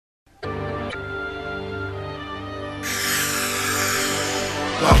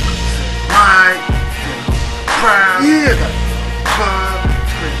Yeah, got club,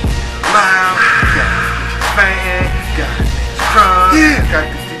 screaming loud, got bitches fainting, got niggas crying. Yeah, got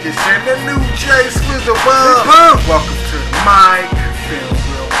the DJ saying the new Swizzle. Welcome to the mic, feeling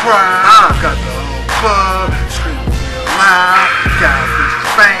real proud. Got the whole club screaming real loud, got bitches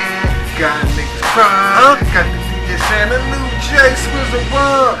fainting, got niggas crying. Got the DJ saying the new Swizzle.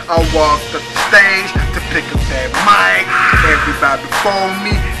 I walked up the stage to pick up that mic. Everybody before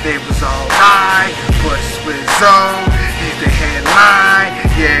me, they was alright, but Swizzle, he's the headline.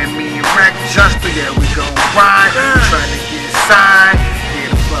 Yeah, me and Rex Juster, yeah, we gon' grind. Trying to get signed,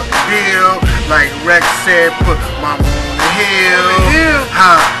 get a fucking deal. Like Rex said, put mama on the hill.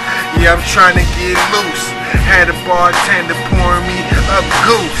 Yeah, I'm trying to get loose. Had a bartender pouring me up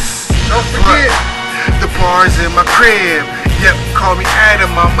goose. Don't forget, the bar's in my crib. Yep, call me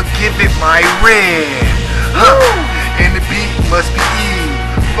Adam, I'ma give it my rib. And the beat must be Eve.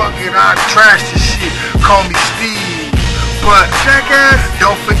 Fuck it, I trash this shit. Call me Steve. But jackass,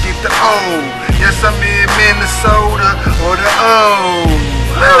 don't forget the O. Yes, I'm in Minnesota or the O.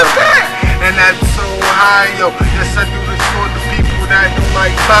 And that's Ohio. Yes, I do this for the people that don't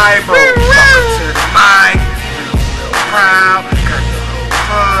like Bible. Welcome to the mic, feeling real proud. Got the whole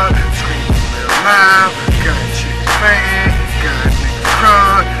club screaming real loud. Got chicks fainting, got niggas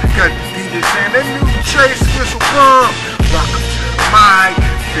crying. Got the DJ saying that new Swizzle bump. Welcome to the mic,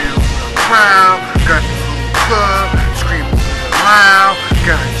 feeling real proud. Got the whole club screaming real loud.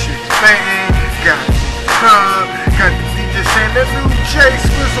 Got chicks fainting, got niggas crying. Got the DJ saying that new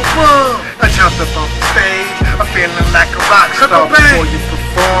Swizzle bump. I jumped up off the stage, I'm feeling like a rock star before you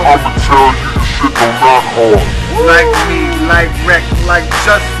perform. I'ma tell you this shit don't knock hard. Like me, like Rex, like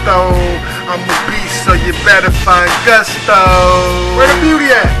Justo. I'm a beast, so you better find Gusto. Where the beauty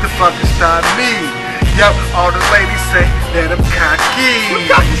at? The fucking star me. Yup, all the ladies say that I'm cocky.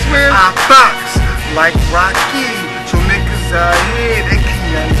 I box like Rocky, so niggas out here, they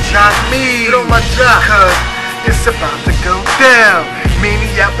can't jock me. Get on my job, cause it's about to go down.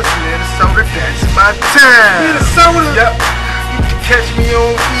 Minneapolis, Minnesota, that's my town. Minnesota? Yup, you can catch me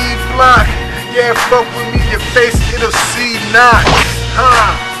on E-Block. Yeah, fuck with me, your face, it'll see knots.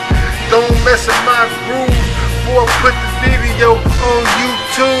 Don't mess with my groove, boy, put the video on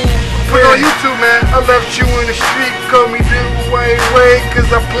YouTube. Put it on YouTube, man. I left you in the street, call me the way, cause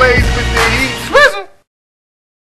I plays with the heat. Swizzle!